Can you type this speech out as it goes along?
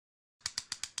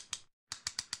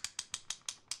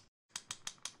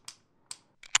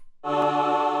Hey,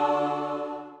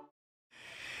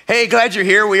 glad you're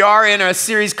here. We are in a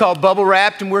series called Bubble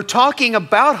Wrapped, and we're talking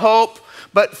about hope,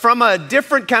 but from a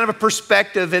different kind of a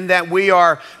perspective, in that we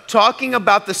are talking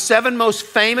about the 7 most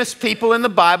famous people in the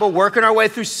Bible, working our way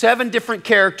through 7 different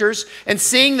characters and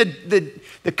seeing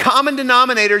the common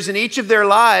denominators in each of their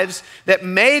lives that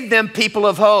made them people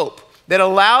of hope, that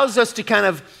allows us to kind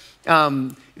of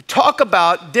talk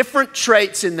about different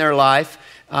traits in their life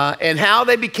and how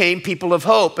they became people of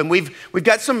hope. And we've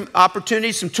got some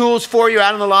opportunities, some tools for you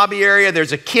out in the lobby area.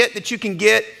 There's a kit that you can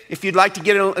get if you'd like to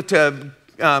get it to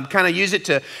kind of use it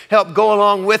to help go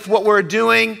along with what we're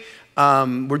doing.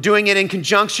 We're doing it in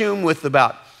conjunction with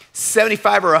about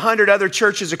 75 or 100 other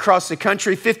churches across the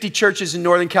country, 50 churches in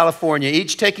Northern California,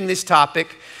 each taking this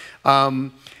topic.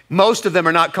 Most of them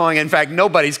are not calling it, in fact,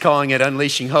 nobody's calling it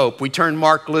Unleashing Hope. We turned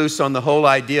Mark loose on the whole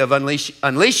idea of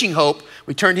unleashing hope.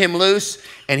 We turned him loose,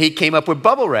 and he came up with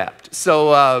Bubble Wrapped.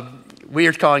 So we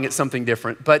are calling it something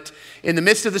different. But in the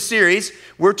midst of the series,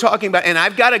 we're talking about, and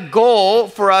I've got a goal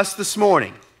for us this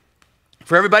morning.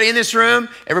 For everybody in this room,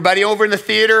 everybody over in the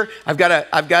theater, I've got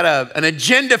an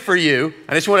agenda for you.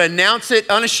 I just want to announce it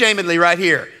unashamedly right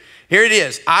here. Here it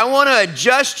is. I want to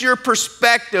adjust your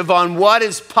perspective on what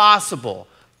is possible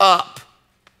up.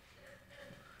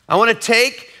 I want to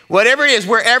take whatever it is,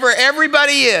 wherever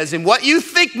everybody is, and what you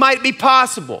think might be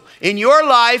possible in your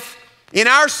life, in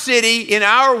our city, in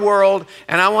our world,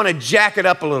 and I want to jack it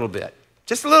up a little bit.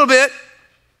 Just a little bit,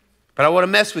 but I want to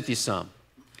mess with you some.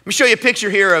 Let me show you a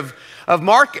picture here of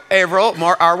Mark Averill,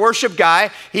 our worship guy.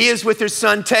 He is with his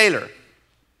son, Taylor.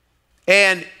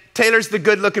 And Taylor's the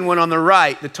good-looking one on the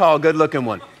right, the tall, good-looking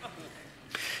one.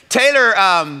 Taylor,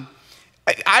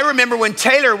 I remember when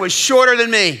Taylor was shorter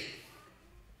than me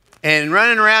and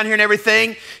running around here and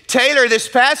everything. Taylor, this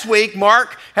past week,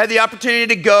 Mark had the opportunity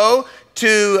to go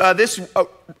to this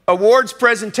awards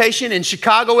presentation in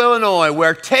Chicago, Illinois,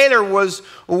 where Taylor was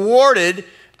awarded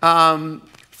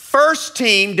first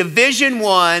team Division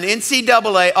I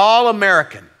NCAA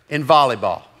All-American in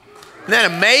volleyball. Isn't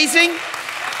that amazing?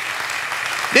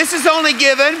 This is only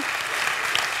given,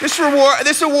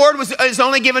 this award is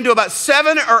only given to about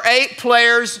 7 or 8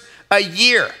 players a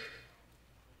year.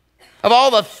 Of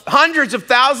all the hundreds of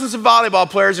thousands of volleyball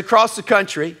players across the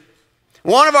country,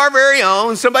 one of our very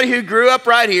own, somebody who grew up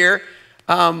right here,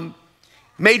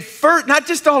 made first, not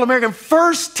just All-American,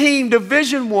 first team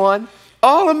Division I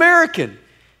All-American.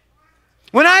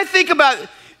 When I think about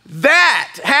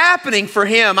that happening for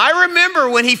him, I remember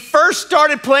when he first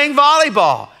started playing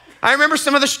volleyball. I remember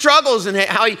some of the struggles and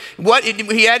how he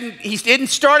didn't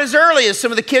start as early as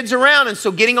some of the kids around, and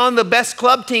so getting on the best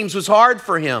club teams was hard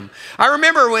for him. I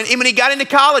remember when he got into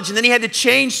college and then he had to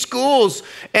change schools,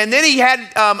 and then he had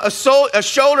a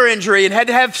shoulder injury and had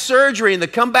to have surgery and to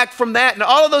come back from that and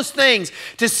all of those things.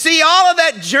 To see all of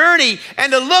that journey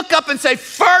and to look up and say,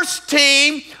 first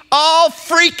team, all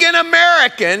freaking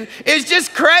American, is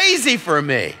just crazy for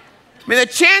me. I mean, the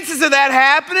chances of that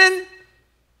happening,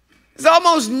 it's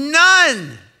almost none.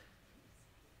 I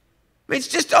mean, it's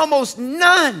just almost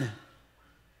none.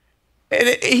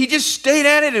 And he just stayed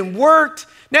at it and worked.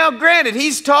 Now, granted,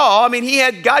 he's tall. I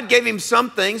mean, God gave him some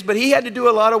things, but he had to do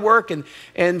a lot of work.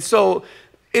 And so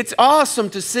it's awesome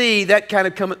to see that kind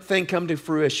of thing come to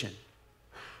fruition.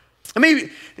 I mean,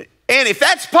 and if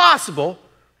that's possible,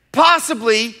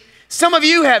 possibly some of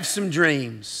you have some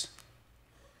dreams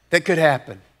that could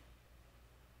happen.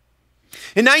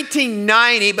 In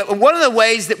 1990, but one of the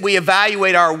ways that we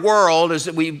evaluate our world is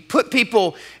that we put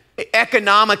people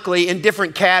economically in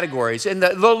different categories. And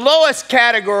the lowest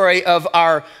category of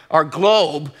our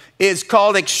globe is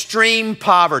called extreme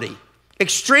poverty.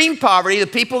 Extreme poverty, the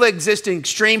people that exist in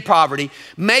extreme poverty,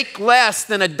 make less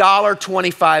than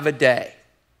 $1.25 a day.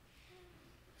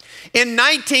 In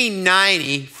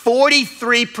 1990,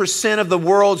 43% of the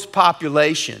world's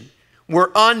population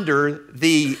were under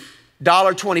the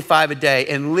 $1.25 a day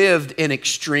and lived in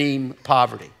extreme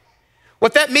poverty.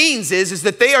 What that means is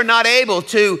that they are not able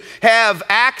to have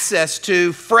access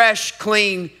to fresh,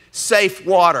 clean, safe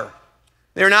water.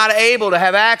 They're not able to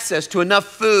have access to enough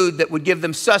food that would give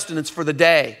them sustenance for the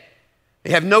day.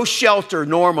 They have no shelter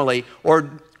normally,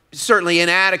 or certainly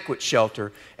inadequate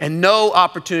shelter, and no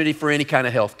opportunity for any kind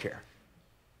of health care.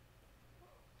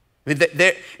 I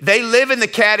mean, they live in the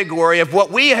category of what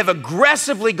we have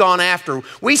aggressively gone after.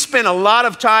 We spend a lot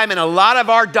of time and a lot of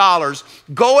our dollars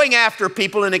going after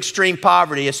people in extreme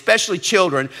poverty, especially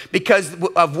children, because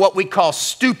of what we call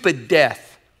stupid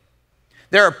death.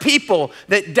 There are people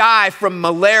that die from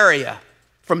malaria,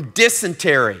 from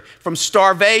dysentery, from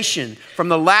starvation, from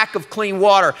the lack of clean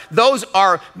water. Those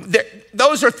are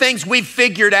things we've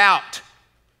figured out.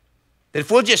 That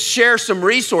if we'll just share some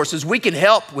resources, we can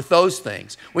help with those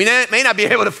things. We may not be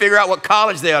able to figure out what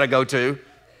college they ought to go to.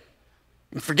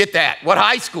 Forget that. What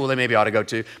high school they maybe ought to go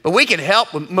to. But we can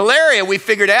help with malaria. We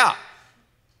figured out.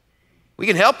 We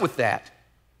can help with that.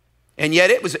 And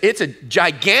yet it's a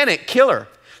gigantic killer.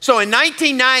 So in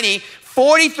 1990,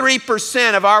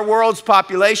 43% of our world's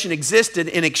population existed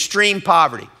in extreme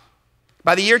poverty.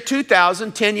 By the year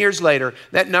 2000, 10 years later,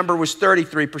 that number was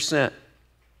 33%.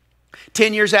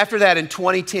 10 years after that, in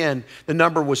 2010, the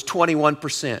number was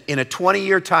 21%. In a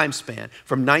 20-year time span,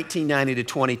 from 1990 to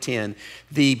 2010,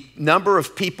 the number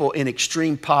of people in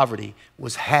extreme poverty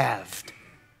was halved.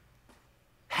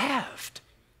 Halved.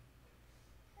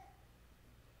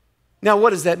 Now,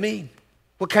 what does that mean?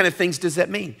 What kind of things does that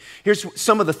mean? Here's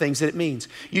some of the things that it means.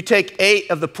 You take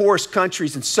 8 of the poorest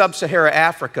countries in sub-Saharan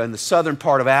Africa, in the southern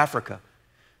part of Africa,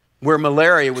 where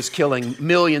malaria was killing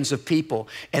millions of people.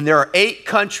 And there are 8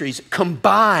 countries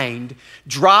combined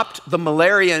dropped the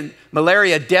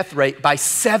malaria death rate by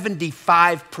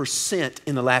 75%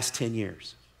 in the last 10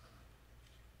 years.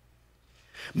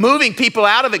 Moving people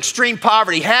out of extreme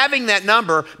poverty, having that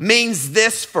number means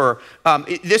this for,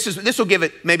 this will give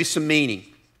it maybe some meaning.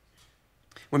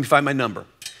 Let me find my number.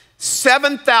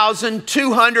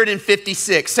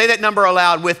 7,256. Say that number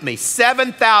aloud with me.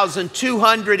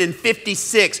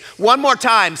 7,256. One more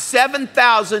time.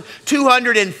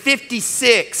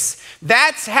 7,256.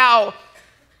 That's how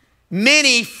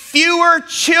many fewer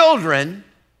children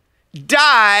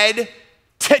died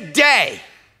today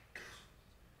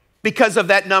because of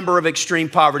that number of extreme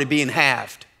poverty being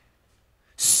halved.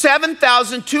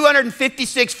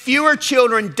 7,256 fewer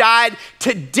children died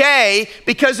today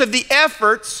because of the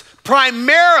efforts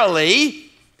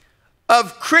primarily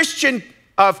of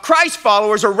Christ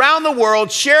followers around the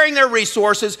world sharing their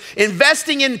resources,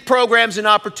 investing in programs and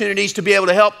opportunities to be able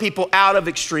to help people out of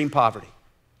extreme poverty.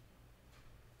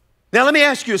 Now, let me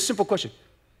ask you a simple question.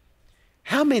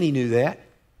 How many knew that?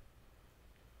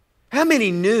 How many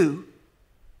knew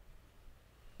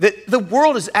that the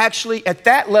world is actually at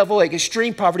that level, like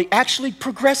extreme poverty, actually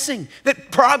progressing,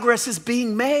 that progress is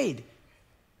being made?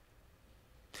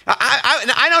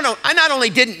 I don't know. I not only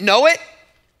didn't know it,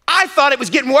 I thought it was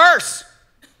getting worse.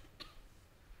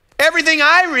 Everything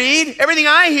I read, everything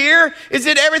I hear is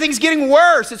that everything's getting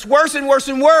worse. It's worse and worse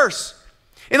and worse.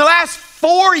 In the last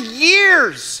 4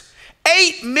 years,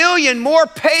 8 million more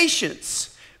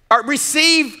patients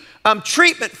receive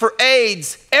treatment for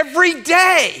AIDS every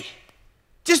day.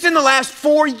 Just in the last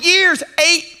 4 years,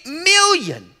 8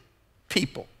 million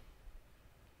people.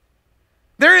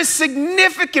 There is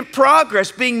significant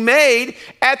progress being made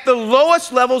at the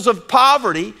lowest levels of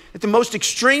poverty, at the most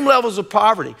extreme levels of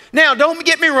poverty. Now, don't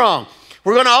get me wrong.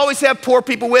 We're going to always have poor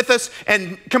people with us,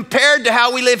 and compared to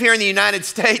how we live here in the United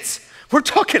States, we're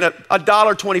talking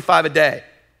 $1.25 a day.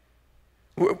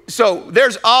 So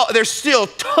there's still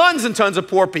tons and tons of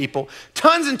poor people,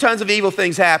 tons and tons of evil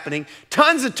things happening,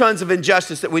 tons and tons of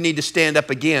injustice that we need to stand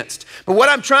up against. But what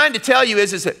I'm trying to tell you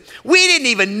is that we didn't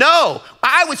even know.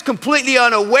 I was completely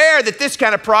unaware that this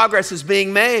kind of progress is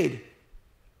being made.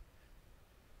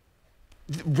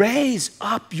 Raise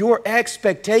up your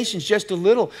expectations just a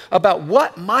little about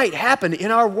what might happen in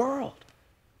our world.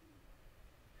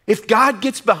 If God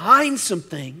gets behind some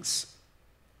things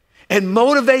and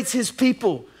motivates his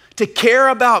people to care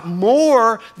about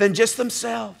more than just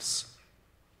themselves,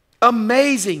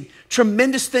 amazing,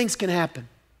 tremendous things can happen.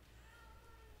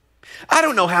 I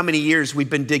don't know how many years we've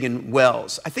been digging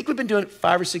wells. I think we've been doing it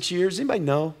 5 or 6 years. Anybody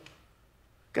know?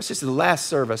 I guess this is the last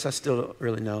service. I still don't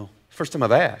really know. First time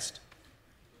I've asked.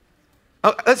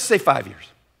 Oh, let's say 5 years.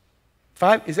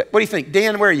 5? Is that? What do you think?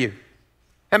 Dan, where are you?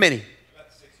 How many?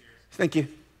 About 6 years. Thank you.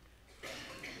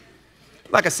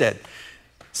 Like I said,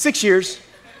 6 years.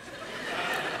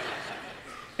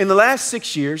 In the last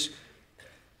 6 years,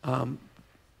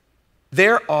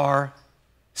 there are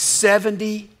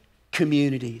 70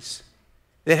 communities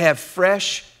that have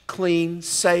fresh, clean,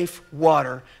 safe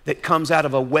water that comes out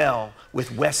of a well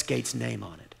with Westgate's name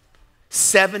on it.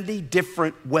 70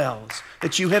 different wells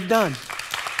that you have done.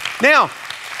 Now,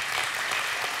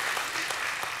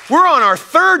 we're on our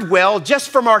 3rd well just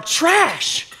from our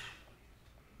trash.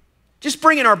 Just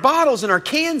bringing our bottles and our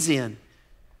cans in.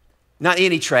 Not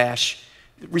any trash,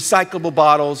 recyclable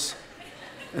bottles.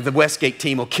 The Westgate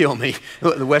team will kill me,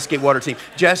 the Westgate water team.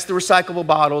 Just the recyclable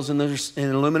bottles and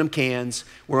aluminum cans.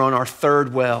 We're on our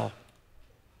 3rd well.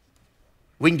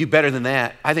 We can do better than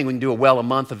that. I think we can do a well a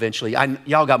month eventually.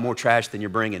 Y'all got more trash than you're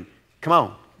bringing. Come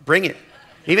on, bring it.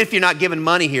 Even if you're not giving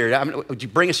money here, would you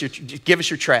give us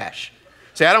your trash?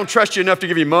 Say, I don't trust you enough to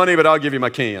give you money, but I'll give you my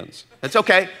cans. That's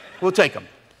okay, we'll take them.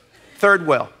 3rd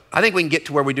well. I think we can get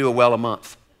to where we do a well a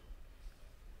month.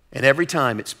 And every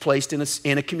time it's placed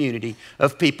in a community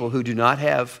of people who do not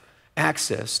have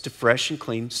access to fresh and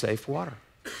clean, safe water.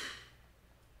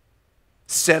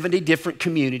 70 different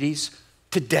communities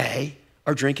today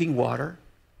are drinking water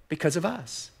because of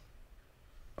us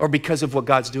or because of what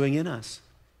God's doing in us.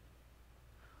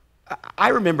 I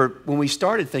remember when we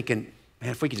started thinking,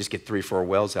 man, if we could just get 3 or 4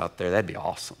 wells out there, that'd be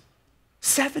awesome.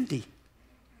 70.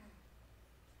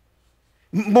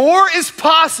 More is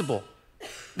possible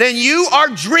than you are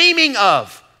dreaming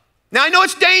of. Now, I know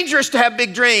it's dangerous to have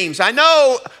big dreams. I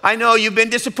know you've been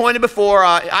disappointed before.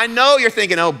 I know you're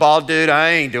thinking, oh, bald dude, I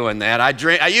ain't doing that.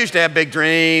 I used to have big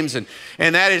dreams, and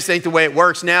that just ain't the way it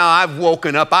works. Now I've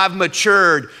woken up. I've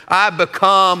matured. I've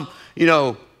become,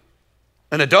 an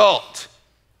adult.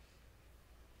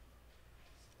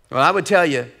 Well, I would tell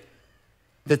you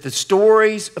that the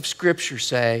stories of Scripture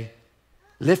say,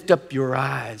 lift up your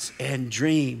eyes and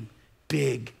dream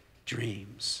big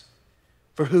dreams.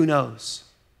 For who knows?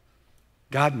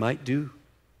 God might do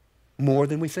more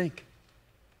than we think.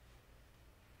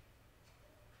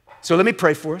 So let me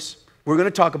pray for us. We're going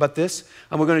to talk about this,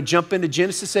 and we're going to jump into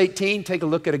Genesis 18, take a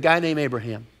look at a guy named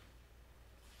Abraham.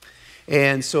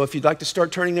 And so if you'd like to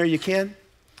start turning there, you can.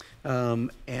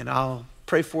 And I'll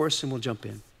pray for us, and we'll jump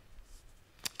in.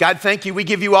 God, thank you. We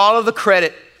give you all of the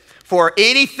credit for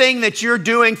anything that you're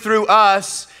doing through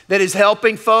us that is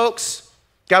helping folks.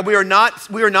 God, we are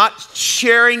not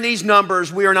sharing these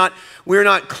numbers. We are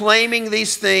not claiming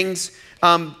these things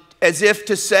as if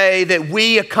to say that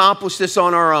we accomplished this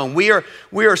on our own. We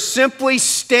are simply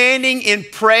standing in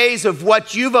praise of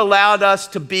what you've allowed us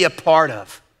to be a part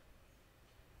of.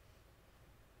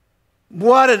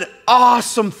 What an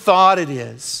awesome thought it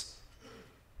is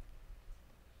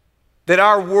that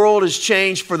our world has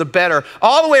changed for the better.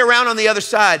 All the way around on the other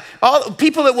side, all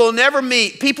people that we'll never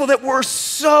meet, people that were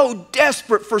so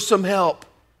desperate for some help.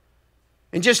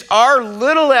 And just our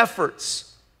little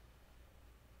efforts,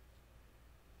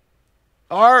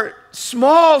 our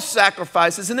small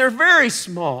sacrifices, and they're very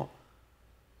small,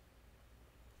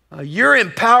 you're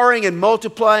empowering and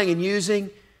multiplying and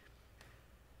using.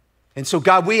 And so,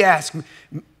 God, we ask,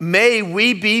 may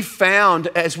we be found,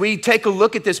 as we take a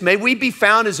look at this, may we be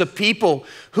found as a people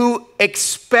who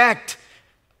expect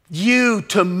you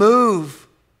to move,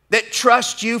 that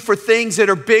trust you for things that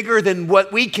are bigger than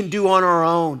what we can do on our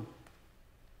own.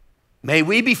 May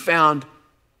we be found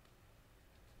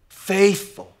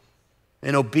faithful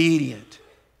and obedient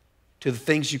to the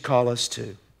things you call us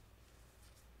to.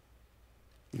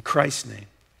 In Christ's name,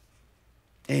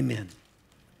 amen.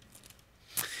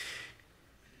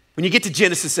 When you get to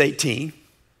Genesis 18,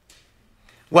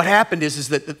 what happened is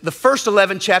that the first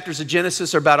 11 chapters of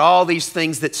Genesis are about all these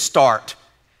things that start.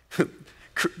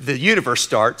 The universe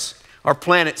starts, our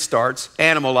planet starts,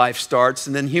 animal life starts,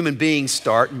 and then human beings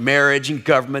start, marriage and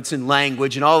governments and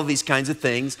language and all of these kinds of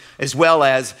things, as well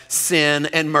as sin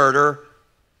and murder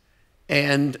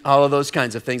and all of those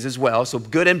kinds of things as well. So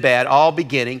good and bad, all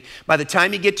beginning. By the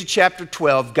time you get to chapter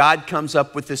 12, God comes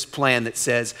up with this plan that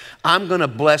says, I'm going to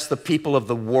bless the people of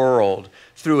the world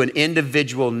through an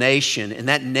individual nation, and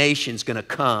that nation's going to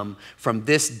come from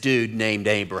this dude named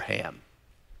Abraham.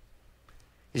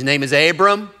 His name is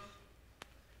Abram,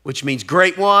 which means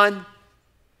great one,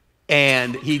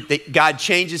 and God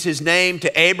changes his name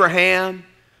to Abraham,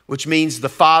 which means the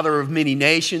father of many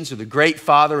nations, or the great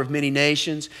father of many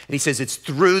nations. And he says, it's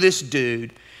through this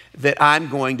dude that I'm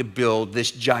going to build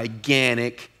this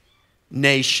gigantic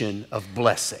nation of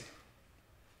blessing.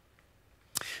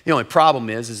 The only problem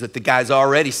is that the guy's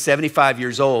already 75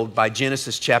 years old by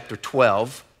Genesis chapter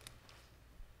 12,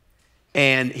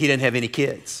 and he didn't have any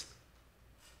kids.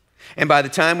 And by the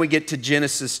time we get to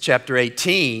Genesis chapter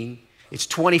 18, it's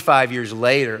 25 years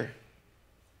later.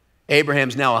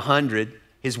 Abraham's now 100.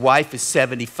 His wife is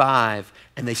 75,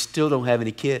 and they still don't have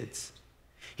any kids.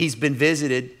 He's been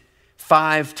visited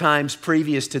 5 times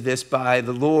previous to this by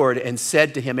the Lord and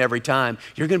said to him every time,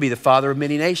 you're going to be the father of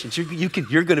many nations. You're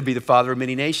going to be the father of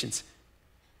many nations.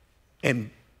 And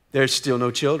there's still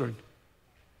no children.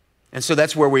 And so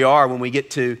that's where we are when we get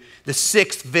to the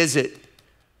 6th visit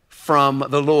from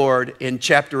the Lord in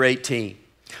chapter 18.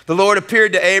 The Lord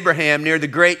appeared to Abraham near the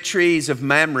great trees of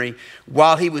Mamre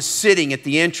while he was sitting at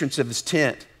the entrance of his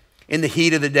tent in the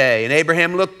heat of the day. And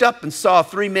Abraham looked up and saw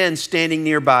 3 men standing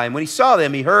nearby. And when he saw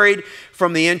them, he hurried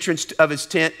from the entrance of his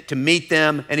tent to meet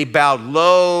them, and he bowed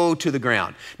low to the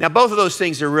ground. Now, both of those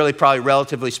things are really probably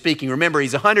relatively speaking. Remember,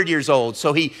 he's 100 years old,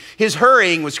 so his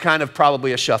hurrying was kind of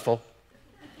probably a shuffle.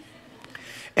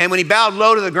 And when he bowed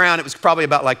low to the ground, it was probably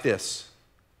about like this.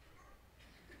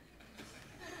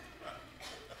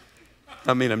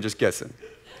 I'm just guessing.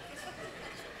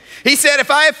 He said, if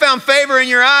I have found favor in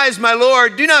your eyes, my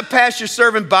Lord, do not pass your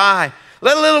servant by.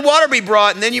 Let a little water be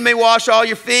brought, and then you may wash all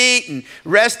your feet and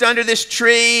rest under this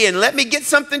tree, and let me get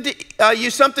something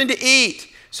to eat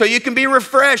so you can be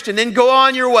refreshed, and then go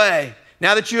on your way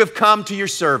now that you have come to your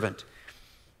servant.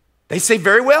 They say,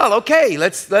 very well, okay,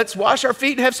 let's wash our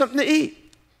feet and have something to eat.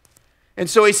 And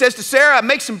so he says to Sarah,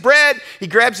 make some bread. He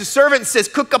grabs his servant and says,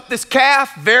 cook up this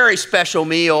calf, very special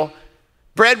meal.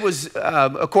 Bread was,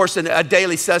 of course, a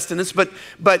daily sustenance, but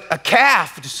a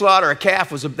calf, to slaughter a calf,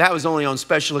 that was only on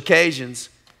special occasions.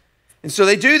 And so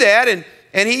they do that,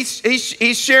 and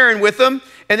he's sharing with them.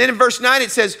 And then in verse 9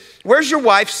 it says, where's your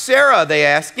wife Sarah, they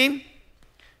ask him.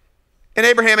 And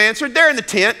Abraham answered, they're in the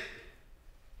tent.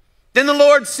 Then the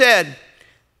Lord said,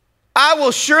 I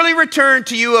will surely return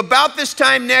to you about this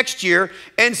time next year,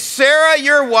 and Sarah,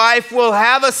 your wife, will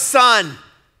have a son.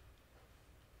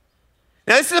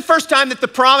 Now, this is the first time that the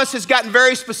promise has gotten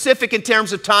very specific in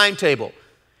terms of timetable.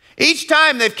 Each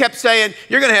time they've kept saying,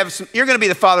 you're going to be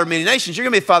the father of many nations, you're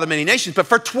going to be the father of many nations. But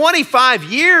for 25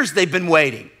 years, they've been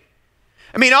waiting.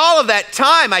 I mean, all of that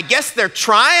time, I guess they're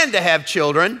trying to have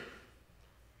children.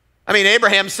 I mean,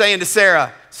 Abraham's saying to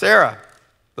Sarah, Sarah,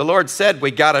 the Lord said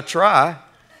we got to try.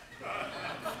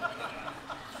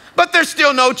 But there's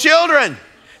still no children.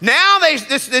 Now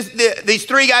these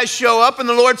three guys show up and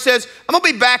the Lord says, I'm going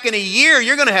to be back in a year.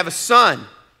 You're going to have a son.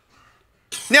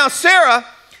 Now Sarah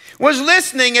was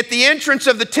listening at the entrance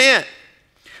of the tent,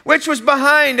 which was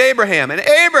behind Abraham. And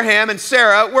Abraham and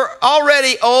Sarah were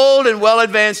already old and well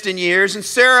advanced in years, and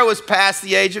Sarah was past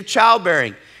the age of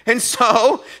childbearing. And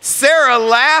so Sarah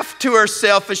laughed to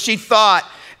herself as she thought,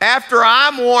 after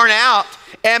I'm worn out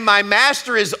and my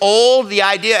master is old, the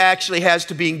idea actually has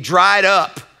to be dried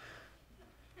up.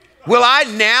 Will I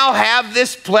now have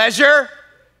this pleasure?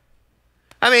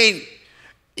 I mean,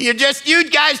 you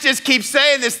guys just keep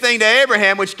saying this thing to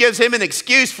Abraham, which gives him an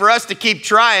excuse for us to keep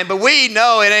trying, but we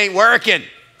know it ain't working.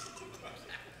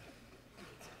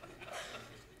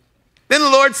 Then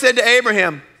the Lord said to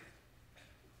Abraham,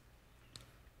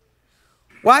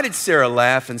 why did Sarah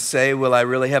laugh and say, will I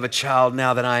really have a child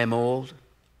now that I am old?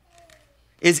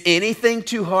 Is anything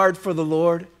too hard for the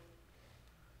Lord?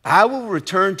 I will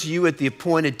return to you at the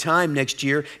appointed time next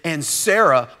year, and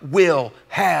Sarah will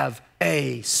have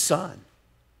a son.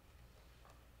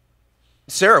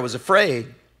 Sarah was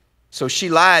afraid, so she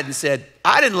lied and said,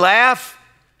 I didn't laugh.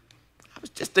 It was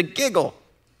just a giggle.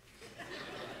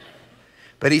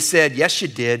 But he said, yes, you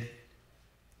did.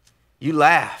 You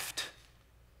laughed.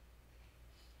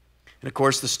 And of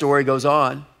course, the story goes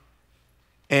on.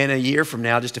 And a year from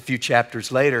now, just a few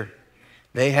chapters later,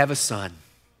 they have a son.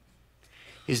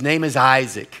 His name is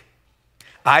Isaac.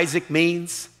 Isaac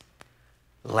means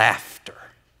laughter.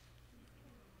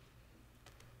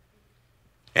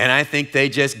 And I think they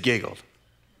just giggled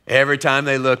every time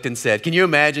they looked and said, can you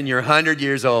imagine you're 100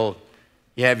 years old,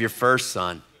 you have your first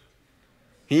son.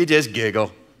 You just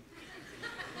giggle.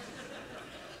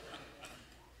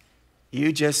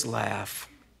 You just laugh.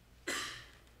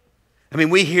 I mean,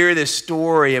 we hear this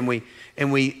story and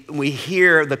we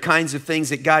hear the kinds of things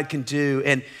that God can do.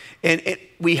 And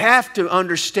we have to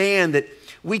understand that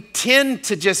we tend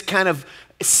to just kind of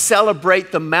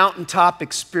celebrate the mountaintop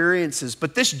experiences.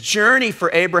 But this journey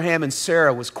for Abraham and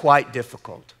Sarah was quite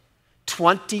difficult.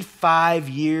 25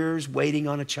 years waiting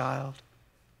on a child.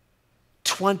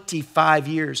 25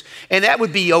 years. And that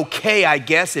would be okay, I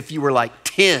guess, if you were like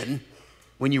 10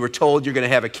 when you were told you're going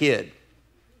to have a kid.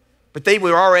 But they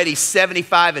were already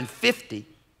 75 and 50.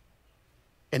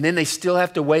 And then they still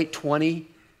have to wait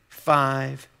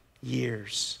 25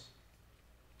 years.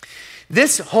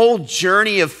 This whole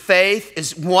journey of faith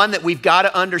is one that we've got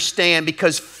to understand,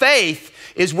 because faith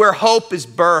is where hope is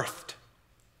birthed.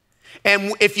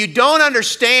 And if you don't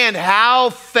understand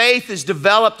how faith is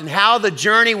developed and how the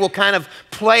journey will kind of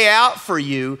play out for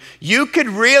you, you could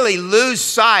really lose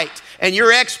sight and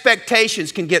your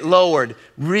expectations can get lowered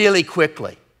really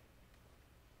quickly.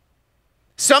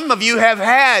 Some of you have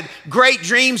had great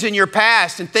dreams in your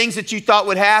past and things that you thought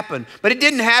would happen, but it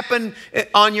didn't happen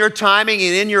on your timing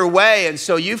and in your way, and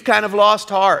so you've kind of lost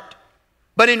heart.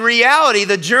 But in reality,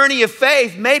 the journey of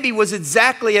faith maybe was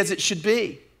exactly as it should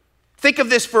be. Think of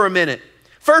this for a minute.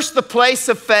 First, the place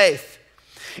of faith.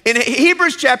 In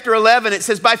Hebrews chapter 11, it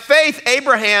says, by faith,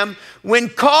 Abraham, when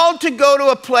called to go to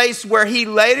a place where he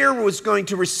later was going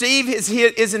to receive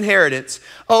his inheritance,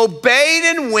 obeyed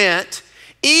and went,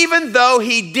 even though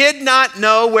he did not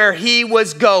know where he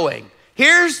was going.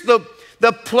 Here's the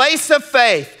place of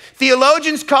faith.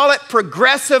 Theologians call it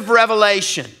progressive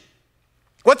revelation.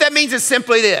 What that means is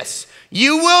simply this: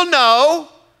 you will know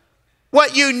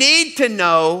what you need to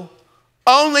know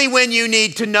only when you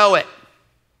need to know it.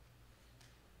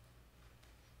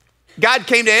 God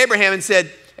came to Abraham and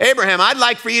said, Abraham, I'd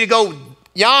like for you to go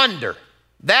yonder,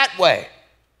 that way.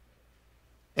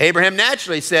 Abraham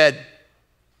naturally said,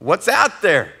 what's out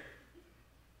there?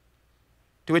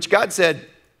 To which God said,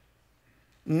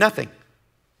 nothing.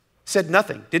 Said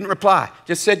nothing, didn't reply.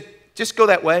 Just said, just go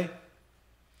that way.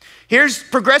 Here's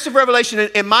progressive revelation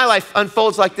in my life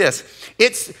unfolds like this.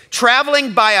 It's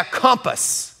traveling by a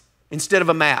compass instead of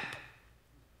a map.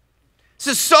 This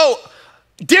is so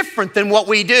different than what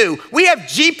we do. We have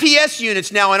GPS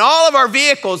units now in all of our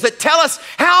vehicles that tell us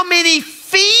how many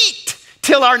feet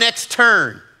till our next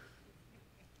turn.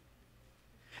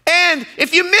 And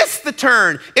if you miss the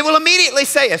turn, it will immediately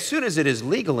say, as soon as it is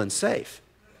legal and safe,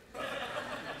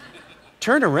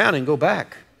 turn around and go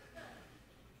back.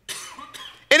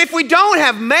 And if we don't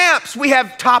have maps, we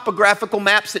have topographical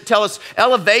maps that tell us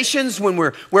elevations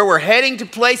where we're heading to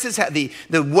places,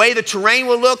 the way the terrain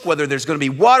will look, whether there's going to be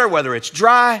water, whether it's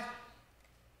dry.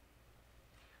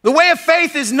 The way of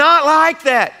faith is not like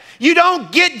that. You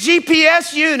don't get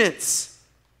GPS units.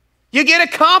 You get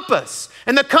a compass.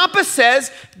 And the compass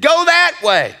says, go that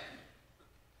way.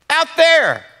 Out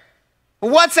there.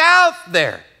 What's out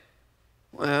there?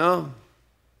 Well,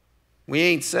 we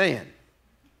ain't saying.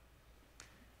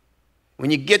 When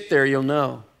you get there, you'll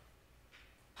know.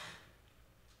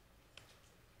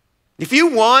 If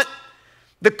you want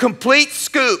the complete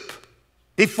scoop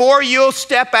before you'll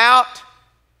step out,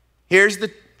 here's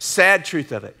the sad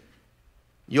truth of it.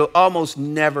 You'll almost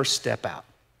never step out.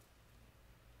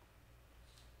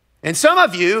 And some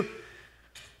of you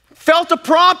felt a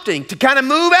prompting to kind of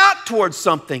move out towards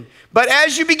something. But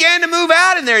as you began to move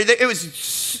out in there,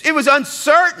 it was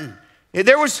uncertain.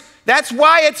 That's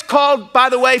why it's called, by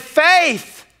the way,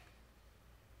 faith.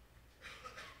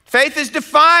 Faith is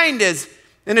defined as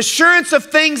an assurance of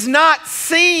things not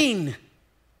seen.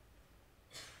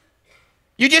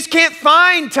 You just can't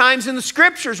find times in the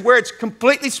scriptures where it's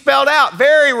completely spelled out.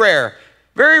 Very rare.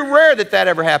 Very rare that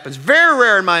ever happens. Very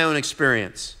rare in my own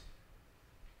experience.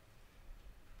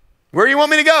 Where do you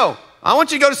want me to go? I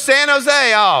want you to go to San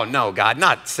Jose. Oh, no, God,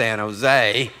 not San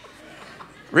Jose.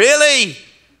 Really?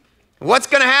 What's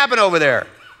going to happen over there?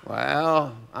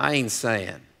 Well, I ain't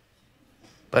saying.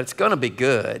 But it's going to be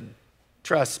good.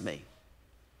 Trust me.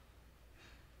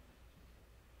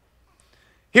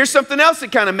 Here's something else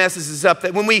that kind of messes us up.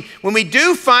 That when we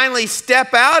do finally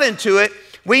step out into it,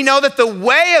 we know that the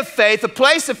way of faith, the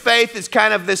place of faith is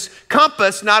kind of this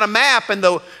compass, not a map. And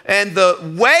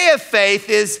the way of faith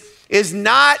is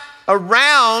not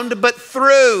around, but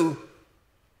through.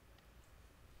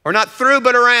 Or not through,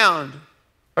 but around.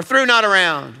 Or through, not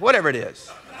around. Whatever it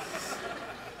is.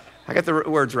 I got the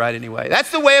words right anyway.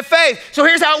 That's the way of faith. So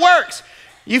here's how it works.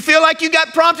 You feel like you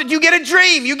got prompted. You get a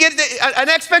dream. You get an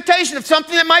expectation of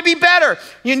something that might be better.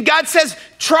 And God says,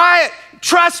 try it.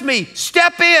 Trust me.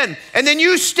 Step in. And then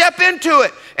you step into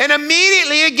it. And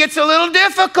immediately it gets a little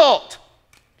difficult.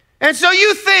 And so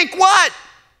you think, what?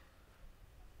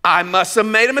 I must have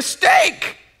made a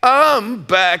mistake. I'm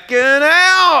backing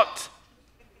out.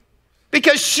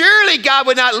 Because surely God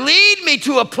would not lead me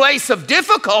to a place of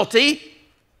difficulty.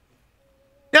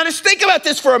 Now just think about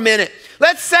this for a minute.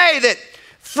 Let's say that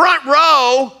front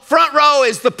row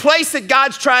is the place that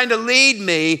God's trying to lead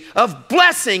me of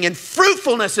blessing and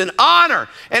fruitfulness and honor.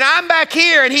 And I'm back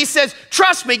here and he says,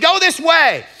 trust me, go this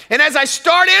way. And as I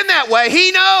start in that way,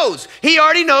 he knows. He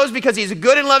already knows because he's a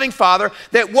good and loving father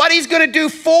that what he's going to do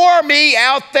for me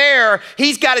out there,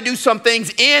 he's got to do some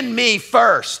things in me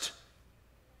first.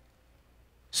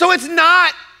 So it's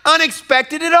not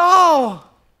unexpected at all.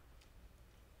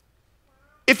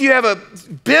 If you have a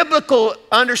biblical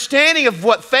understanding of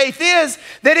what faith is,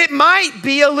 that it might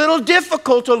be a little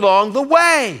difficult along the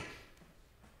way.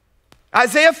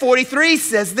 Isaiah 43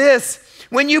 says this,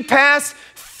 when you pass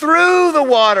through the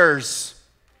waters,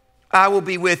 I will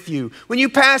be with you. When you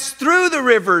pass through the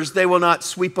rivers, they will not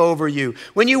sweep over you.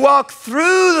 When you walk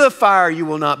through the fire, you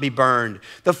will not be burned.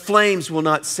 The flames will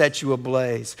not set you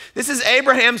ablaze. This is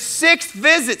Abraham's 6th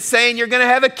visit saying you're going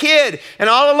to have a kid. And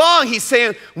all along he's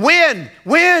saying, when?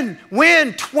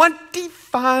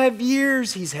 25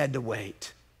 years he's had to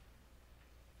wait.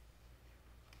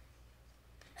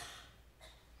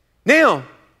 Now,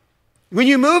 when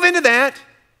you move into that,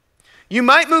 you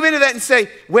might move into that and say,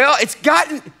 well, it's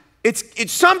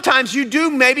sometimes you do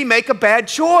maybe make a bad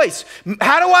choice.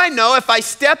 How do I know if I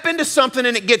step into something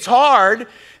and it gets hard,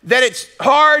 that it's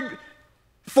hard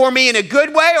for me in a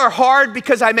good way or hard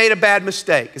because I made a bad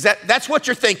mistake? That's what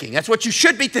you're thinking. That's what you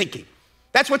should be thinking.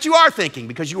 That's what you are thinking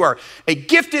because you are a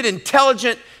gifted,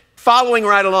 intelligent, following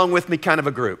right along with me kind of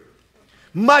a group.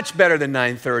 Much better than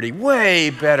 9:30, way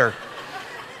better.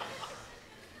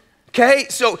 Okay,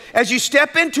 so as you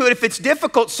step into it, if it's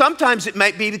difficult, sometimes it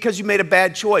might be because you made a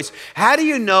bad choice. How do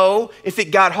you know if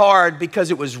it got hard because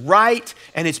it was right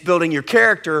and it's building your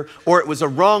character, or it was a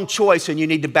wrong choice and you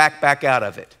need to back out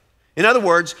of it? In other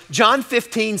words, John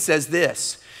 15 says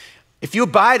this: if you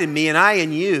abide in me and I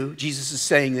in you, Jesus is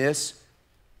saying this,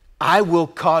 I will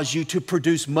cause you to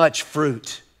produce much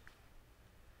fruit.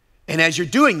 And as you're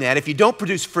doing that, if you don't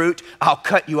produce fruit, I'll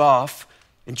cut you off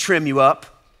and trim you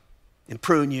up and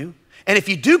prune you. And if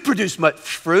you do produce much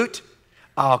fruit,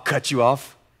 I'll cut you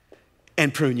off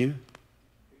and prune you.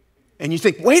 And you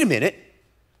think, wait a minute.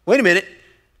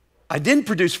 I didn't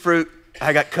produce fruit,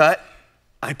 I got cut.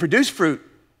 I produced fruit,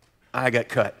 I got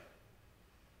cut.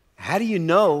 How do you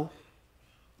know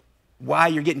why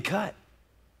you're getting cut?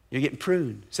 You're getting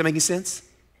pruned. Does that make any sense?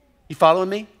 You following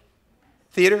me?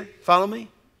 Theater, follow me?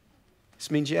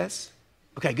 This means yes?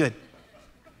 Okay, good.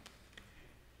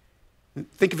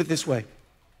 Think of it this way.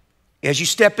 As you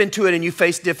step into it and you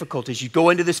face difficulties, you go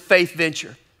into this faith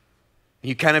venture, and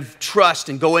you kind of trust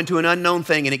and go into an unknown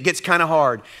thing, and it gets kind of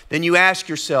hard. Then you ask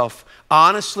yourself,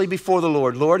 honestly before the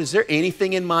Lord, Lord, is there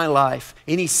anything in my life,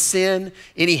 any sin,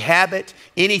 any habit,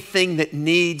 anything that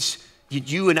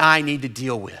you and I need to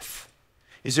deal with?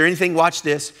 Is there anything, watch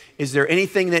this, is there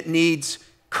anything that needs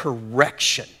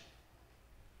correction?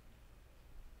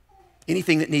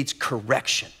 Anything that needs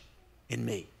correction in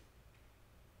me?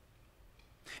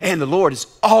 And the Lord is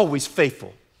always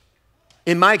faithful.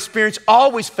 In my experience,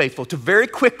 always faithful to very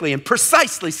quickly and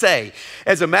precisely say,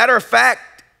 as a matter of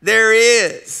fact, there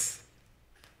is.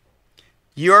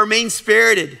 You're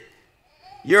mean-spirited.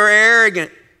 You're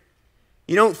arrogant.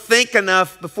 You don't think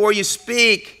enough before you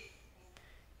speak.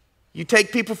 You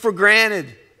take people for granted.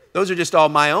 Those are just all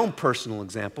my own personal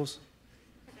examples.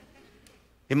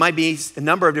 It might be a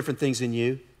number of different things in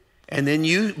you. And then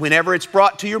you, whenever it's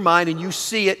brought to your mind and you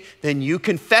see it, then you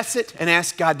confess it and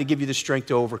ask God to give you the strength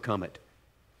to overcome it.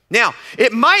 Now,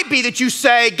 it might be that you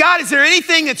say, God, is there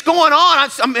anything that's going on?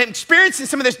 I'm experiencing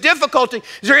some of this difficulty.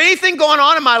 Is there anything going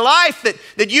on in my life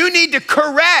that you need to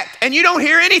correct? And you don't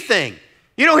hear anything.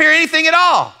 You don't hear anything at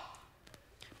all.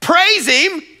 Praise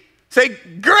Him. Say,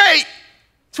 great.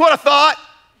 That's what I thought.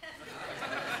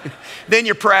 Then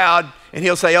you're proud, and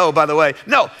He'll say, oh, by the way.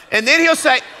 No, and then He'll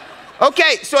say,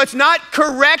 okay, so it's not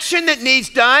correction that needs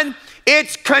done,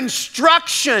 it's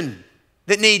construction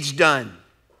that needs done.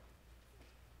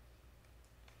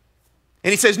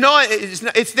 And He says, no,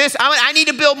 it's this. I need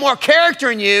to build more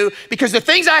character in you because the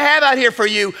things I have out here for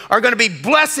you are going to be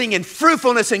blessing and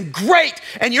fruitfulness and great,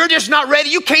 and you're just not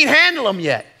ready. You can't handle them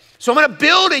yet. So I'm going to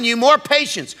build in you more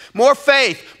patience, more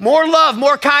faith, more love,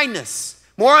 more kindness,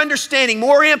 more understanding,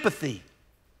 more empathy,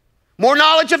 more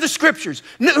knowledge of the Scriptures.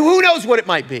 Who knows what it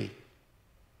might be?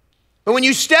 But when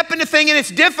you step into a thing and it's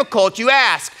difficult, you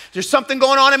ask, there's something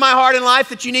going on in my heart and life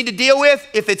that you need to deal with?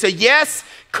 If it's a yes,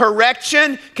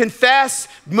 correction, confess,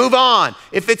 move on.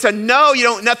 If it's a no,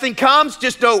 nothing comes,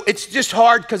 just know it's just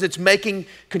hard because it's making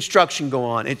construction go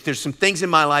on. There's some things in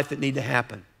my life that need to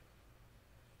happen.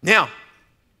 Now,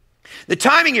 the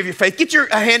timing of your faith, get your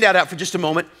handout out for just a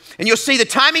moment, and you'll see the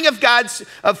timing of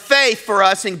faith for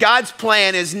us in God's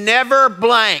plan is never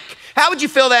blank. How would you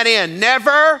fill that in?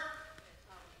 Never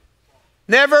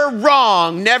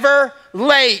wrong, never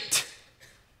late.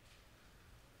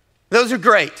 Those are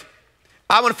great.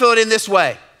 I want to fill it in this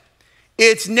way.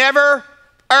 It's never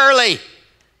early.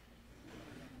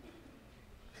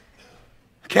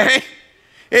 Okay?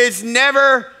 It's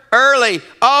never early.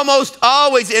 Almost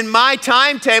always in my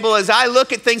timetable as I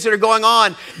look at things that are going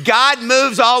on, God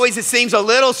moves always, it seems, a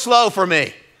little slow for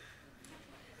me.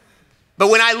 But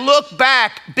when I look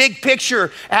back, big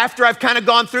picture, after I've kind of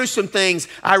gone through some things,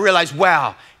 I realize,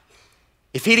 wow,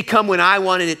 if He'd have come when I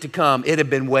wanted it to come, it'd have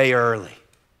been way early.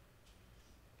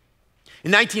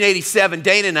 In 1987,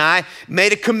 Dana and I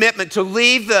made a commitment to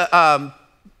leave the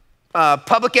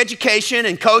public education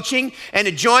and coaching and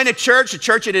to join a church. The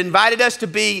church had invited us to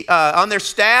be on their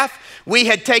staff. We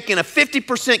had taken a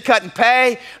 50% cut in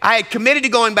pay. I had committed to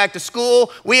going back to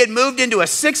school. We had moved into a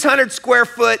 600 square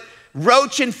foot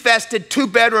roach-infested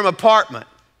 2-bedroom apartment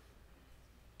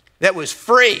that was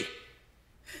free.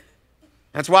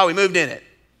 That's why we moved in it.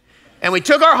 And we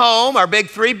took our home, our big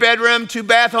 3-bedroom,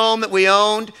 2-bath home that we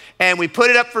owned, and we put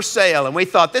it up for sale. And we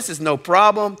thought, this is no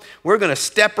problem. We're going to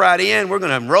step right in. We're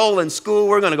going to enroll in school.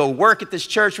 We're going to go work at this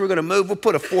church. We're going to move. We'll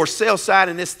put a for sale sign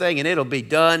in this thing, and it'll be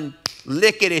done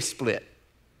lickety-split.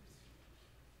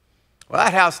 Well,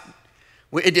 that house,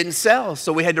 it didn't sell,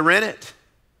 so we had to rent it.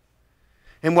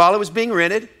 And while it was being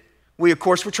rented, we, of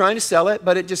course, were trying to sell it,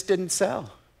 but it just didn't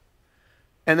sell.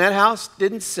 And that house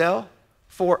didn't sell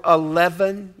for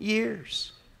 11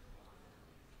 years.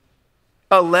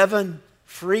 11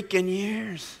 freaking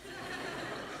years.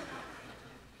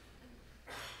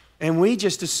 And we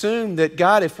just assumed that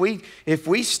God, if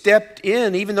we stepped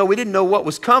in, even though we didn't know what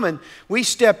was coming, we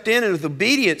stepped in and with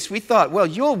obedience, we thought, well,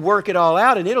 you'll work it all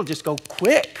out and it'll just go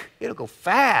quick. It'll go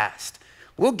fast.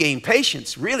 We'll gain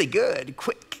patience really good,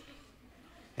 quick.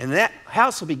 And that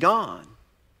house will be gone.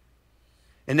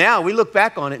 And now we look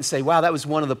back on it and say, wow, that was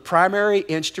one of the primary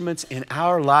instruments in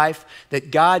our life that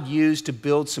God used to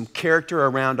build some character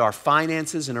around our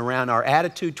finances and around our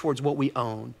attitude towards what we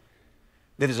own,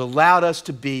 that has allowed us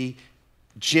to be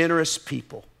generous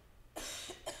people.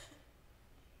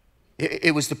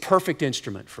 It was the perfect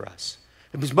instrument for us.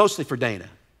 It was mostly for Dana,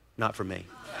 not for me.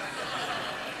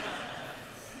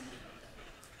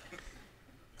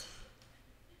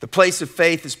 The place of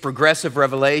faith is progressive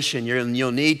revelation.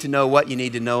 You'll need to know what you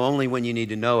need to know only when you need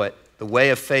to know it. The way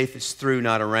of faith is through,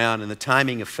 not around. And the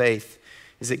timing of faith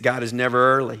is that God is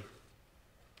never early.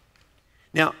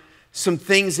 Now, some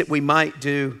things that we might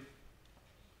do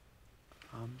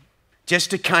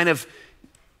just to kind of,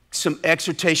 some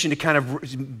exhortation to kind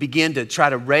of begin to try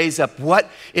to raise up. What,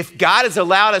 if God has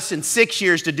allowed us in 6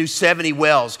 years to do 70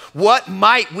 wells, what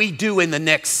might we do in the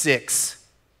next 6?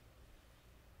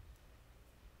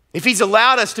 If he's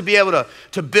allowed us to be able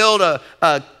to build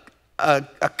a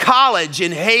college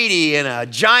in Haiti and a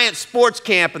giant sports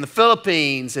camp in the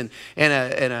Philippines and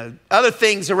other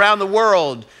things around the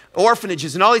world,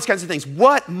 orphanages and all these kinds of things,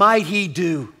 what might he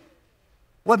do?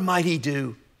 What might he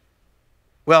do?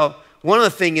 Well, one of the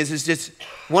things is just,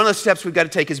 one of the steps we've got to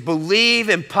take is believe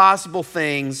impossible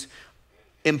things.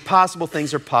 Impossible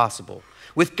things are possible.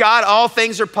 With God, all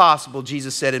things are possible,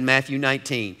 Jesus said in Matthew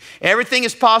 19. Everything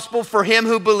is possible for him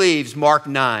who believes, Mark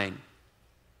 9.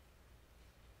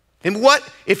 And what,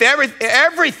 if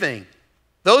everything,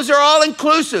 those are all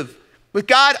inclusive. With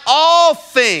God, all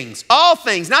things,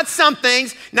 not some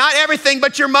things, not everything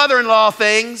but your mother-in-law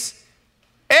things.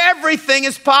 Everything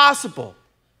is possible.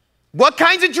 What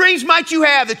kinds of dreams might you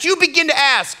have that you begin to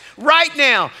ask right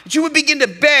now, that you would begin to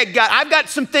beg God? I've got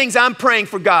some things I'm praying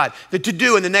for God to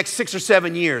do in the next 6 or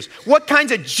 7 years. What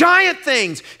kinds of giant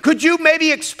things could you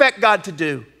maybe expect God to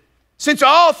do? Since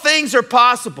all things are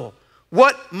possible,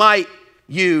 what might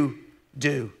you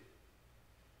do?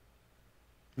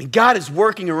 I mean, God is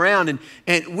working around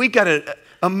and we've got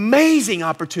amazing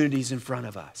opportunities in front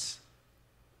of us.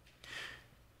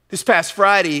 This past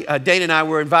Friday, Dana and I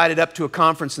were invited up to a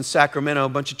conference in Sacramento, a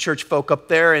bunch of church folk up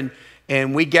there,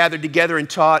 and we gathered together and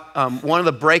taught. One of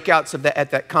the breakouts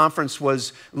at that conference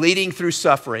was leading through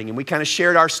suffering, and we kind of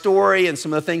shared our story and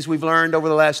some of the things we've learned over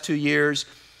the last 2 years.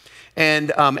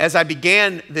 And as I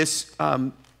began this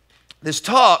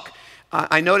talk,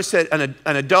 I noticed that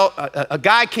an adult, a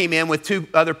guy came in with 2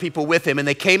 other people with him, and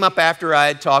they came up after I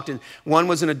had talked, and one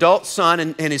was an adult son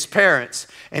and his parents.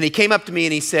 And he came up to me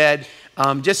and he said,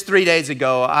 just 3 days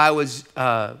ago, I was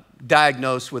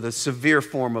diagnosed with a severe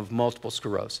form of multiple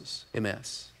sclerosis,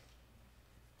 MS.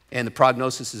 And the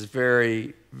prognosis is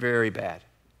very, very bad.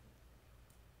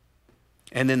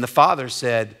 And then the father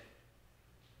said,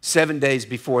 7 days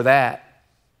before that,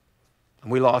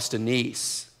 we lost a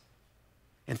niece.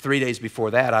 And 3 days before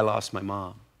that, I lost my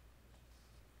mom.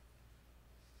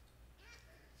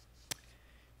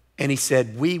 And he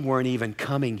said, we weren't even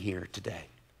coming here today.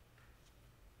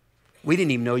 We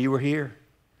didn't even know you were here.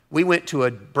 We went to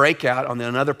a breakout on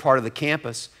another part of the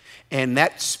campus, and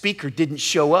that speaker didn't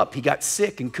show up. He got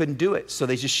sick and couldn't do it, so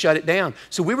they just shut it down.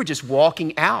 So we were just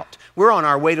walking out. We're on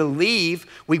our way to leave.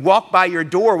 We walk by your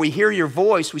door. We hear your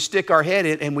voice. We stick our head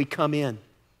in, and we come in.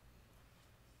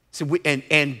 So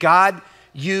and God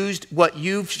used what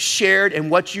you've shared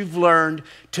and what you've learned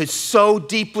to so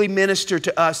deeply minister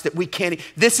to us that we can't.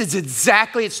 This is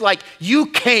exactly, it's like you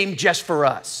came just for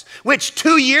us. Which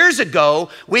 2 years ago,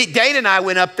 Dana and I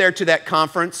went up there to that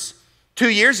conference 2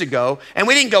 years ago, and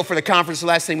we didn't go for the conference. The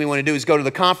last thing we want to do is go to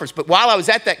the conference. But while I was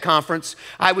at that conference,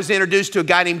 I was introduced to a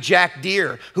guy named Jack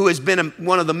Deere, who has been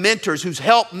one of the mentors who's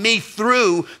helped me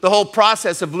through the whole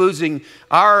process of losing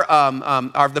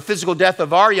the physical death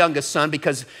of our youngest son,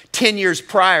 because 10 years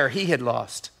prior, he had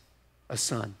lost a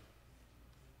son.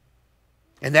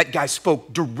 And that guy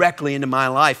spoke directly into my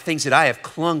life, things that I have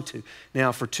clung to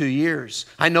now for 2 years.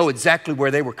 I know exactly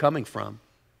where they were coming from.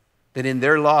 That in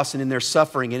their loss and in their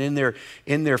suffering and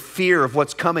in their fear of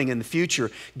what's coming in the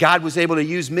future, God was able to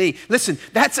use me. Listen,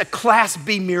 that's a Class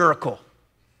B miracle.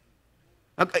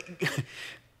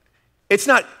 It's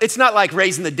not like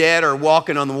raising the dead or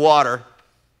walking on the water.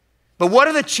 But what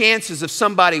are the chances of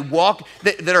somebody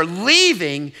that are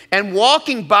leaving and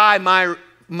walking by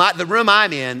the room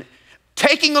I'm in,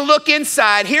 taking a look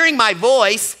inside, hearing my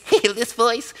voice, this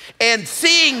voice, and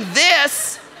seeing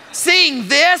this,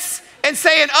 and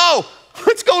saying, oh,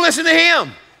 let's go listen to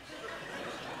him.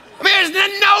 I mean,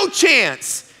 there's no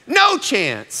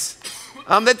chance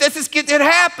that this could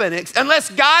happen unless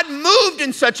God moved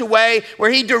in such a way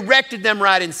where he directed them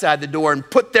right inside the door and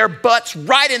put their butts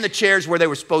right in the chairs where they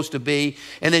were supposed to be.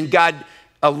 And then God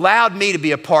allowed me to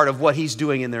be a part of what he's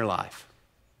doing in their life.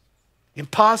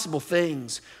 Impossible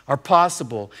things are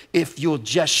possible if you'll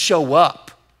just show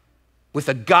up with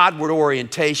a Godward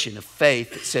orientation of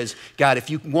faith that says, God, if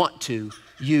you want to,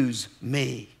 use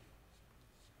me.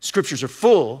 Scriptures are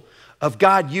full of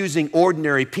God using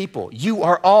ordinary people. You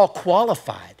are all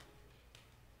qualified.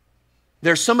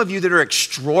 There are some of you that are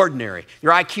extraordinary.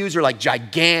 Your IQs are like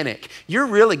gigantic. You're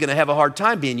really going to have a hard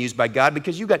time being used by God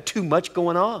because you've got too much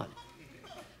going on.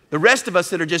 The rest of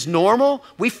us that are just normal,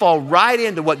 we fall right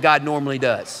into what God normally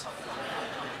does.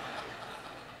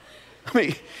 I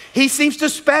mean, he seems to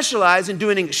specialize in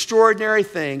doing extraordinary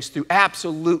things through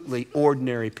absolutely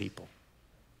ordinary people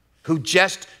who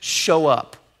just show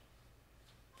up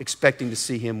expecting to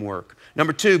see him work.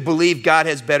 Number 2, believe God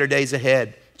has better days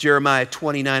ahead. Jeremiah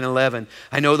 29:11.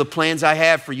 I know the plans I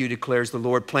have for you, declares the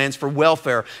Lord, plans for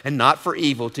welfare and not for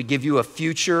evil, to give you a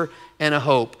future and a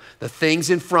hope. The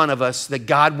things in front of us that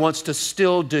God wants to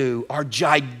still do are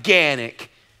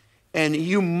gigantic and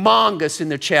humongous in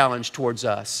their challenge towards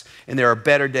us. And there are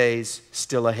better days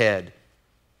still ahead.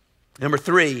 Number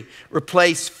 3,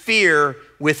 replace fear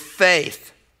with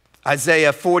faith.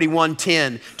 Isaiah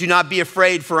 41:10. Do not be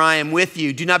afraid, for I am with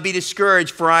you. Do not be discouraged,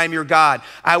 for I am your God.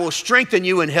 I will strengthen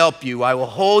you and help you. I will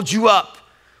hold you up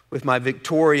with my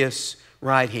victorious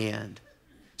right hand.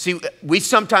 See, we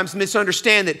sometimes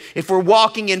misunderstand that if we're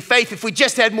walking in faith, if we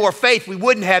just had more faith, we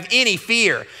wouldn't have any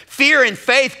fear. Fear and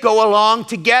faith go along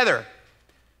together.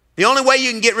 The only way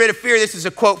you can get rid of fear, this is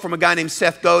a quote from a guy named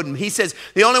Seth Godin. He says,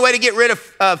 the only way to get rid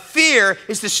of fear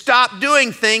is to stop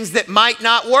doing things that might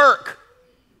not work.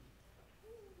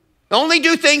 Only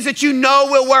do things that you know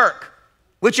will work,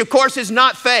 which of course is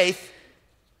not faith,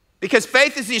 because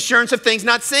faith is the assurance of things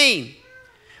not seen.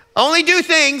 Only do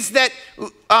things that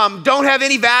don't have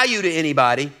any value to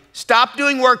anybody. Stop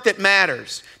doing work that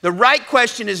matters. The right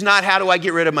question is not how do I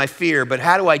get rid of my fear, but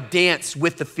how do I dance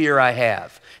with the fear I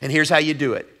have? And here's how you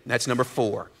do it. That's number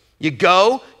 4. You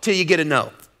go till you get a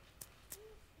no.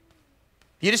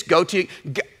 You just go to,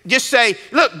 just say,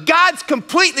 look, God's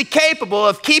completely capable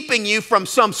of keeping you from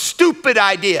some stupid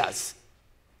ideas.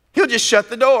 He'll just shut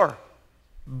the door.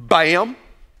 Bam.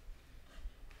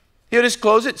 He'll just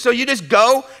close it. So you just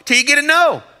go till you get a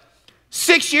no.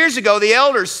 6 years ago, the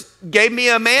elders gave me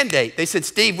a mandate. They said,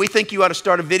 Steve, we think you ought to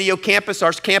start a video campus.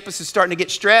 Our campus is starting to get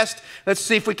stressed. Let's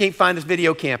see if we can't find this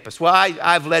video campus. Well,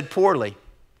 I've led poorly.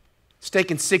 It's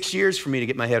taken 6 years for me to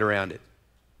get my head around it.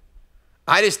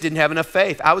 I just didn't have enough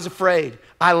faith. I was afraid.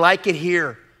 I like it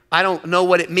here. I don't know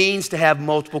what it means to have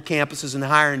multiple campuses and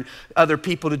hiring other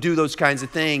people to do those kinds of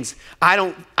things.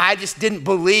 I just didn't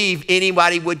believe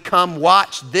anybody would come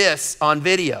watch this on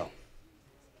video.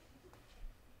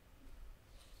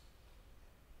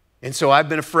 And so I've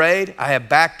been afraid. I have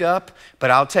backed up. But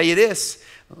I'll tell you this.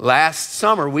 Last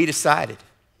summer, we decided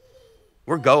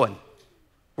we're going.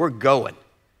 We're going.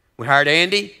 We hired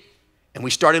Andy, and we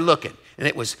started looking. And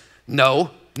it was no,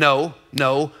 no,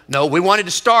 no, no. We wanted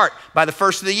to start by the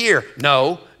first of the year.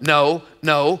 No, no,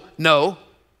 no, no.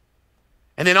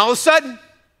 And then all of a sudden,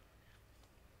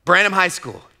 Branham High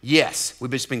School. Yes.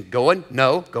 We've just been going,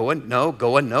 no, going, no,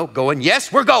 going, no, going.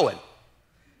 Yes, we're going.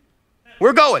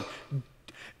 We're going.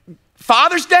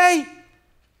 Father's Day,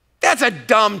 that's a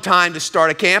dumb time to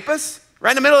start a campus.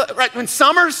 Right in the middle, right when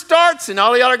summer starts and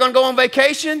all of y'all are going to go on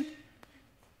vacation.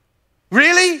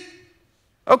 Really?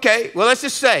 Okay, well, let's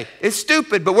just say it's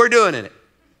stupid, but we're doing it.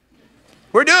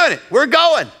 We're doing it. We're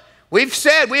going. We've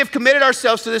said we have committed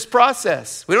ourselves to this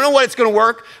process. We don't know what it's going to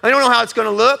work. I don't know how it's going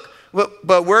to look,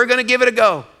 but we're going to give it a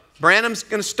go. Branham's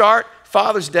going to start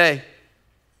Father's Day.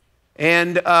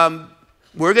 And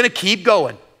we're going to keep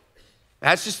going.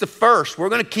 That's just the first. We're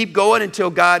going to keep going until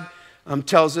God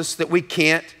tells us that we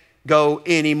can't go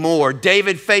anymore.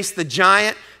 David faced the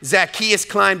giant. Zacchaeus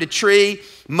climbed a tree.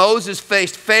 Moses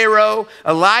faced Pharaoh.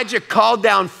 Elijah called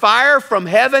down fire from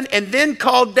heaven and then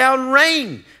called down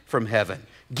rain from heaven.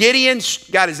 Gideon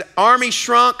got his army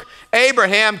shrunk.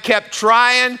 Abraham kept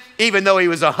trying even though he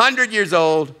was 100 years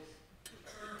old.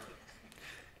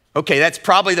 Okay, that's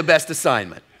probably the best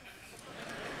assignment.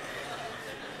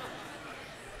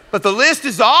 But the list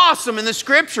is awesome in the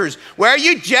scriptures where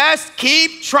you just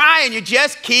keep trying. You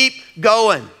just keep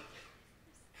going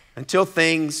until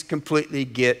things completely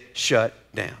get shut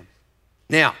down.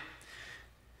 Now,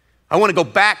 I want to go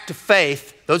back to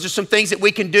faith. Those are some things that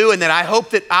we can do and that I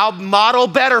hope that I'll model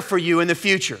better for you in the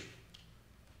future.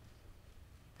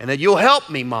 And that you'll help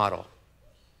me model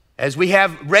as we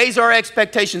raise our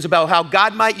expectations about how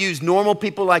God might use normal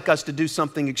people like us to do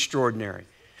something extraordinary.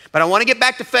 But I want to get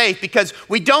back to faith because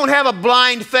we don't have a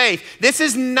blind faith. This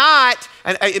is not,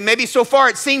 and maybe so far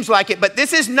it seems like it, but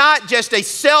this is not just a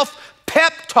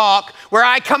self-pep talk where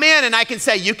I come in and I can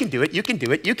say, you can do it, you can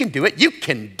do it, you can do it, you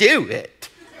can do it.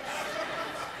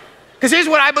 Because here's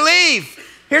what I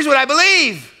believe. Here's what I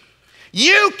believe.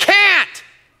 You can't.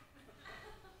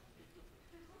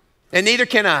 And neither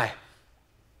can I.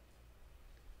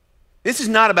 This is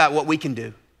not about what we can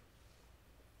do.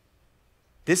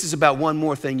 This is about one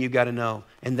more thing you've got to know,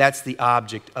 and that's the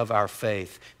object of our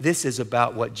faith. This is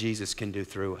about what Jesus can do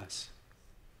through us.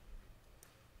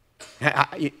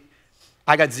 I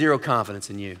got zero confidence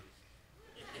in you.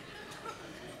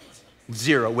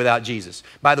 Zero without Jesus.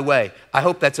 By the way, I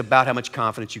hope that's about how much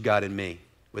confidence you got in me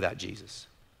without Jesus.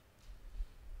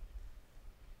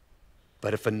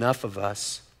 But if enough of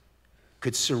us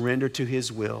could surrender to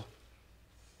his will,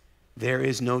 there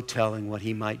is no telling what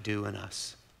he might do in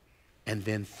us and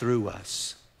then through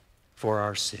us for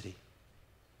our city.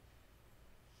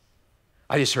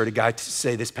 I just heard a guy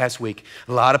say this past week,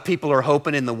 a lot of people are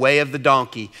hoping in the way of the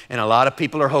donkey and a lot of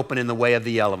people are hoping in the way of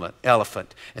the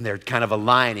elephant. And they're kind of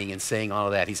aligning and saying all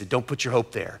of that. He said, don't put your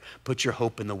hope there. Put your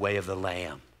hope in the way of the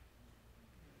Lamb.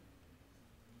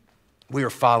 We are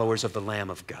followers of the Lamb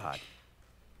of God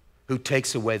who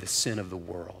takes away the sin of the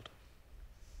world.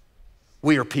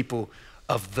 We are people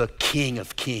of the King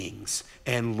of Kings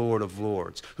and Lord of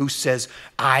Lords who says,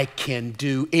 I can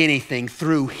do anything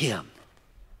through him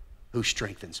who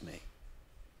strengthens me.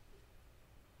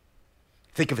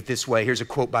 Think of it this way. Here's a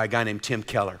quote by a guy named Tim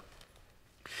Keller.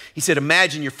 He said,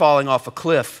 imagine you're falling off a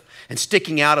cliff and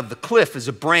sticking out of the cliff is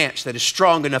a branch that is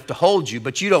strong enough to hold you,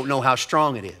 but you don't know how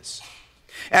strong it is.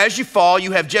 As you fall,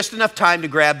 you have just enough time to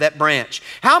grab that branch.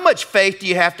 How much faith do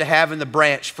you have to have in the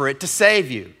branch for it to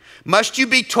save you? Must you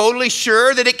be totally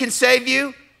sure that it can save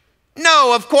you?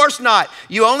 No, of course not.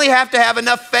 You only have to have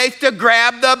enough faith to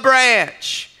grab the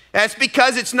branch. That's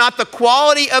because it's not the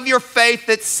quality of your faith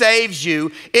that saves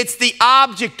you. It's the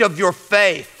object of your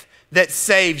faith that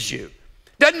saves you.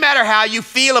 Doesn't matter how you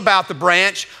feel about the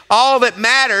branch. All that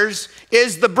matters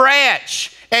is the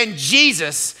branch. And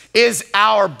Jesus is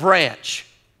our branch.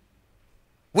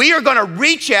 We are going to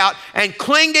reach out and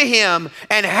cling to him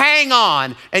and hang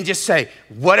on and just say,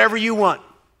 whatever you want.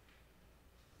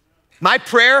 My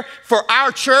prayer for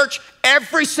our church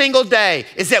every single day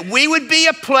is that we would be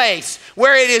a place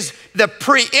where it is the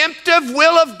preemptive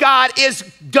will of God is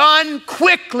done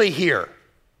quickly here.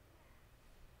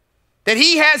 That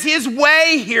he has his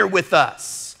way here with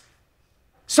us.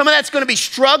 Some of that's going to be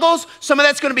struggles. Some of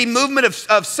that's going to be movement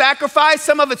of sacrifice.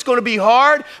 Some of it's going to be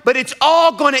hard, but it's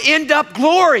all going to end up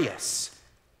glorious.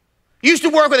 I used to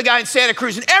work with a guy in Santa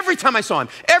Cruz, and every time I saw him,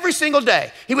 every single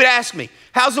day, he would ask me,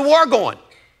 how's the war going?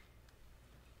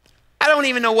 I don't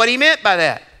even know what he meant by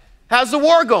that. How's the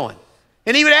war going?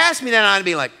 And he would ask me that, and I'd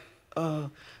be like,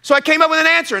 So I came up with an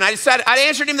answer, and I decided I'd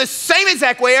answered him the same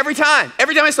exact way every time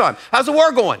I saw him. How's the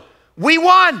war going? We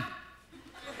won.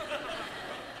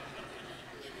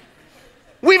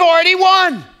 We've already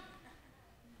won.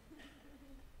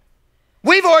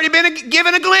 We've already been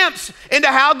given a glimpse into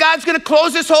how God's going to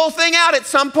close this whole thing out at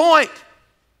some point.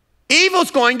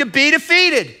 Evil's going to be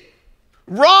defeated.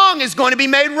 Wrong is going to be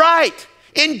made right.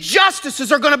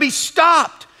 Injustices are going to be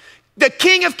stopped. The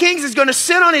King of Kings is going to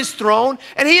sit on his throne,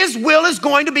 and his will is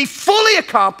going to be fully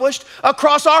accomplished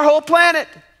across our whole planet.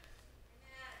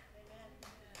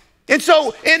 And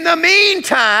so, in the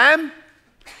meantime,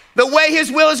 the way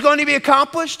his will is going to be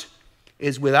accomplished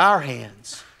is with our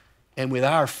hands and with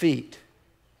our feet.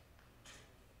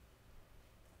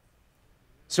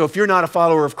 So if you're not a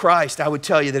follower of Christ, I would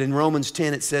tell you that in Romans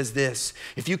 10 it says this: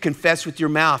 if you confess with your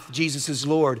mouth Jesus is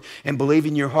Lord and believe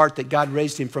in your heart that God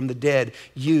raised him from the dead,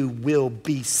 you will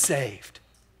be saved.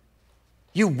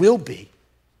 You will be.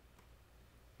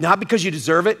 Not because you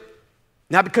deserve it,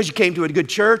 not because you came to a good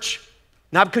church,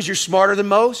 not because you're smarter than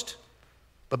most,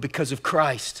 but because of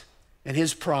Christ and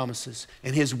his promises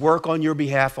and his work on your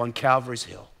behalf on Calvary's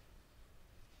Hill.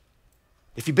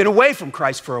 If you've been away from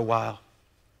Christ for a while,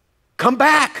 come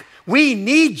back. We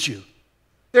need you.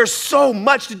 There's so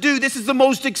much to do. This is the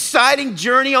most exciting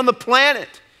journey on the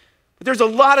planet. But there's a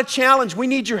lot of challenge. We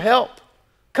need your help.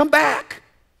 Come back.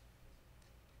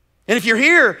 And if you're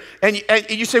here and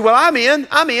you say, well, I'm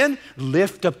in,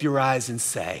 lift up your eyes and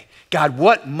say, God,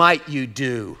 what might you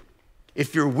do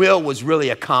if your will was really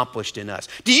accomplished in us.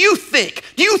 Do you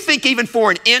think even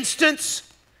for an instance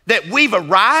that we've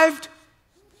arrived?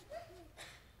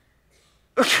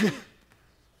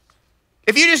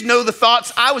 If you just know the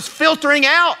thoughts I was filtering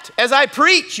out as I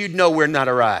preach, you'd know we're not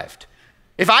arrived.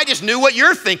 If I just knew what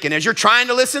you're thinking as you're trying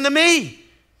to listen to me,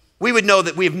 we would know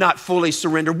that we have not fully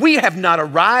surrendered. We have not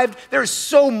arrived. There is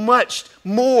so much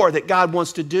more that God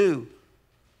wants to do.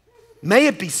 May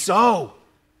it be so.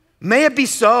 May it be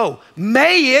so.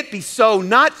 May it be so,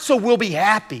 not so we'll be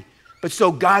happy, but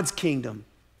so God's kingdom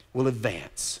will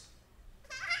advance.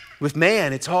 With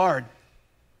man, it's hard.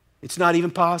 It's not even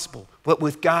possible. But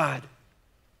with God,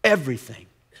 everything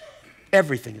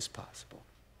is possible.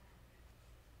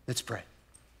 Let's pray.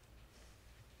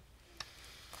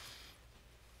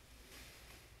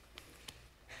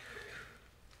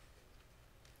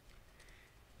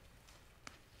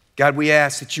 God, we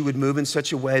ask that you would move in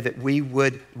such a way that we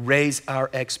would raise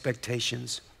our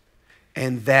expectations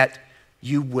and that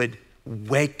you would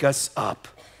wake us up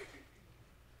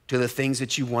to the things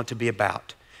that you want to be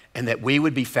about, and that we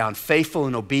would be found faithful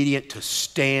and obedient to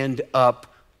stand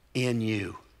up in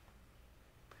you.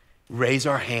 Raise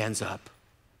our hands up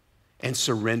and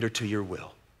surrender to your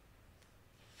will.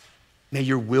 May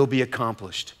your will be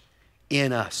accomplished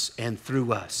in us and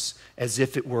through us as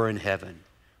if it were in heaven,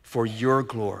 for your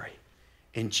glory.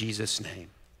 In Jesus' name,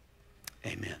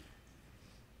 amen.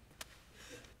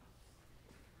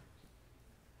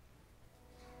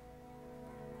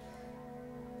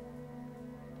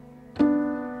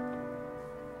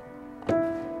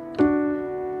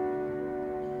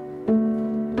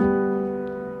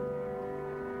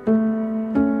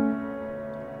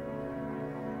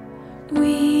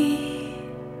 We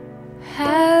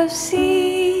have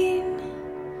seen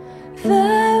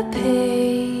the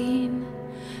pain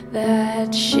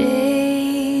that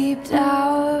shaped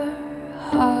our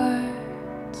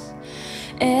hearts,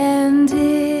 and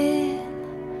in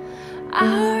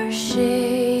our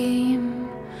shame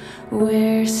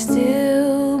we're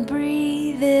still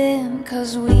breathing,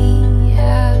 'cause we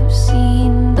have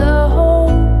seen the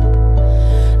hope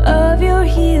of your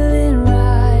healing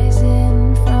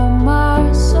rising from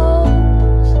our souls.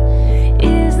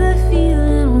 Is the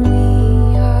feeling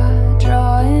we are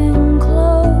drawing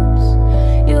close.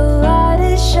 Your light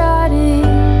is shining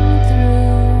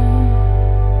through.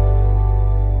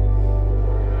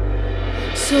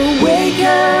 So wake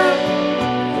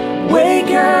up,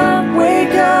 wake up,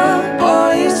 wake up,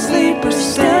 all you sleepers,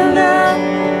 stand up.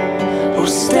 Oh,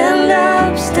 stand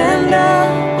up, stand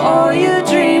up.